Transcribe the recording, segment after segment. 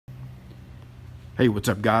Hey, what's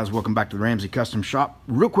up guys? Welcome back to the Ramsey Custom Shop.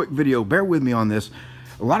 Real quick video, bear with me on this.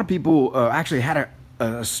 A lot of people actually had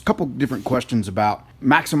a couple different questions about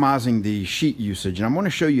maximizing the sheet usage, and I'm going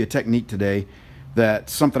to show you a technique today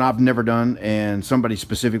that's something I've never done and somebody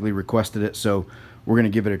specifically requested it, so we're going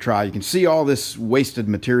to give it a try. You can see all this wasted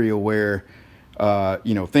material where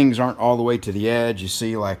you know, things aren't all the way to the edge. You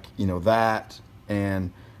see, like, you know, that,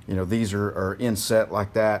 and you know, these are inset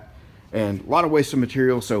like that, and a lot of wasted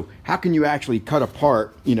material. So how can you actually cut a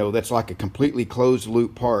part, you know, that's like a completely closed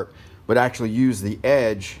loop part, but actually use the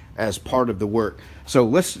edge as part of the work? So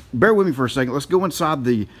let's bear with me for a second. Let's go inside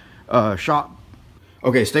the shop.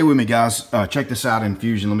 Okay, stay with me guys. Check this out in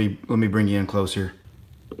Fusion. Let me bring you in close here.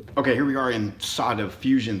 Okay, here we are inside of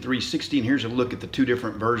Fusion 360, and here's a look at the two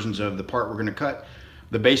different versions of the part we're going to cut.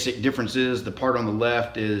 The basic difference is the part on the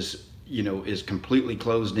left is, you know, is completely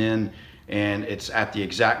closed in, and it's at the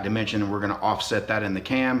exact dimension, and we're going to offset that in the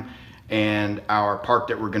cam. And our part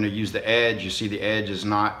that we're going to use the edge, you see the edge is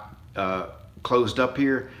not closed up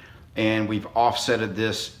here, and we've offsetted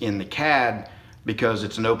this in the CAD because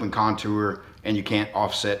it's an open contour and you can't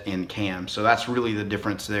offset in cam. So that's really the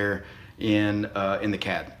difference there in the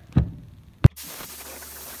CAD.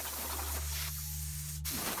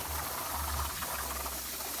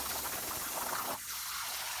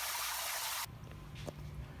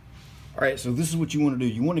 All right, so this is what you want to do.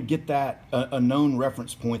 You want to get that a known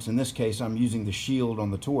reference points. In this case, I'm using the shield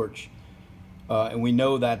on the torch, and we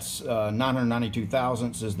know that's 992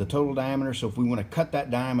 thousandths is the total diameter. So if we want to cut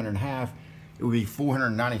that diameter in half, it would be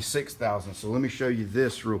 496 thousandths. So let me show you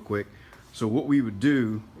this real quick. So what we would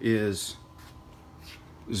do is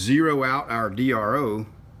zero out our DRO,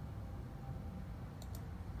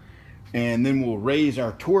 and then we'll raise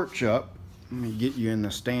our torch up. Let me get you in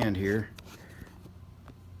the stand here.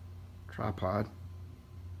 Tripod.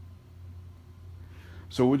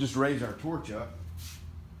 So we'll just raise our torch up.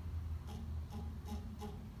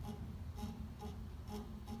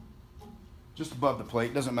 Just above the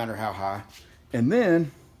plate, doesn't matter how high. And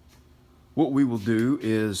then what we will do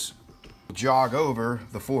is jog over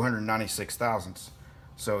the 496 thousandths.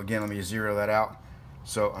 So again, let me zero that out.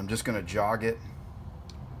 So I'm just going to jog it.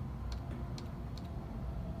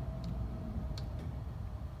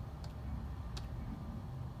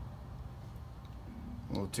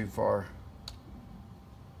 A little too far.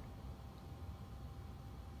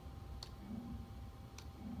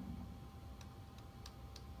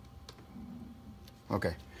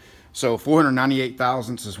 Okay, so 498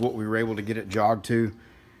 thousandths is what we were able to get it jogged to.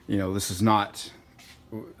 You know, this is not,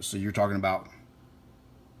 so you're talking about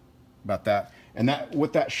that. And that,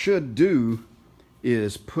 what that should do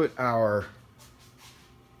is put our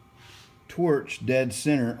torch dead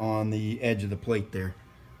center on the edge of the plate there.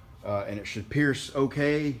 And it should pierce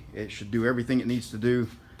okay. It should do everything it needs to do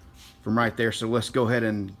from right there. So let's go ahead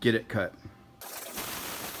and get it cut.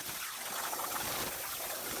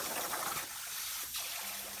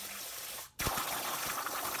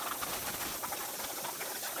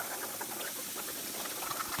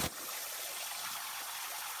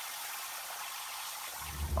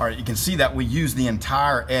 All right, you can see that we use the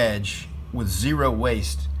entire edge with zero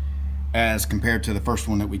waste as compared to the first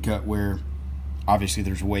one that we cut, where obviously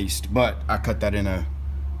there's waste, but I cut that in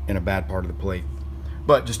a bad part of the plate.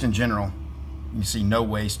 But just in general, you see no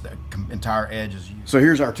waste. The entire edge is used. So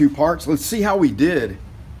here's our two parts. Let's see how we did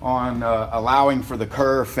on allowing for the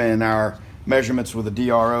kerf and our measurements with the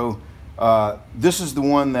DRO. This is the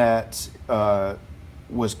one that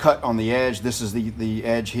was cut on the edge. This is the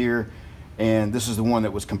edge here, and this is the one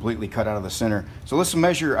that was completely cut out of the center. So let's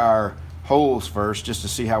measure our holes first just to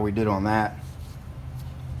see how we did on that.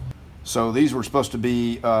 So these were supposed to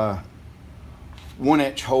be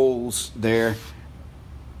 1-inch holes there,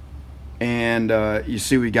 and you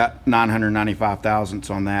see we got 995 thousandths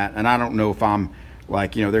on that. And I don't know if I'm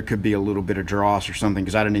like, you know, there could be a little bit of dross or something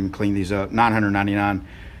because I didn't even clean these up. 999,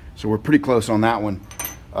 so we're pretty close on that one.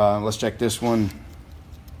 Let's check this one.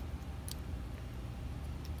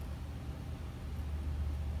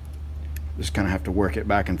 Just kind of have to work it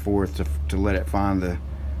back and forth to let it find the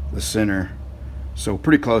center. So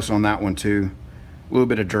pretty close on that one too. A little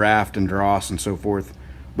bit of draft and dross and so forth,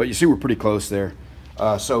 but you see we're pretty close there.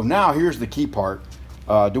 So now here's the key part.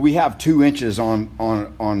 Do we have 2 inches on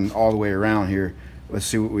all the way around here? Let's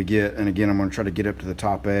see what we get. And again, I'm going to try to get up to the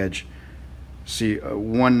top edge. See,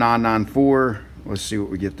 1994. Let's see what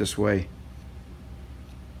we get this way.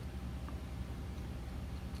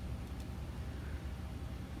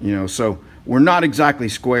 You know, so we're not exactly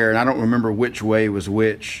square, and I don't remember which way was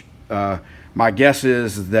which. My guess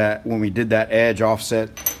is that when we did that edge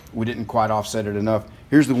offset, we didn't quite offset it enough.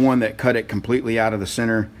 Here's the one that cut it completely out of the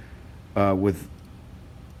center with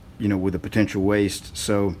you know, with a potential waste.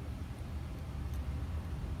 So,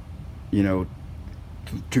 you know,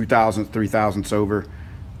 2 thousandths, 3 thousandths over.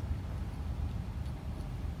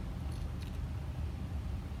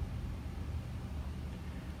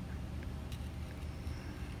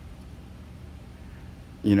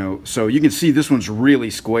 You know, so you can see this one's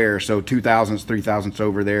really square. So 2 thousandths, 3 thousandths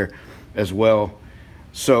over there as well.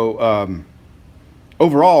 So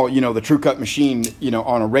overall, you know, the TruCut machine, you know,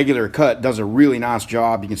 on a regular cut does a really nice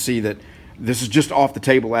job. You can see that this is just off the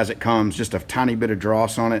table as it comes, just a tiny bit of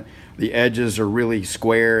dross on it. The edges are really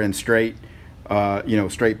square and straight, you know,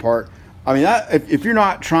 straight part. I mean, if you're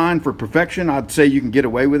not trying for perfection, I'd say you can get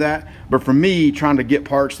away with that. But for me, trying to get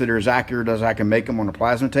parts that are as accurate as I can make them on a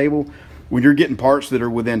plasma table, when you're getting parts that are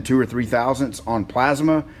within 2 or 3 thousandths on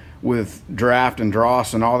plasma with draft and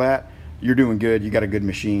dross and all that, you're doing good. You got a good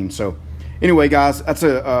machine. So anyway, guys, that's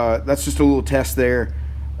just a little test there.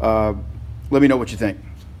 Let me know what you think.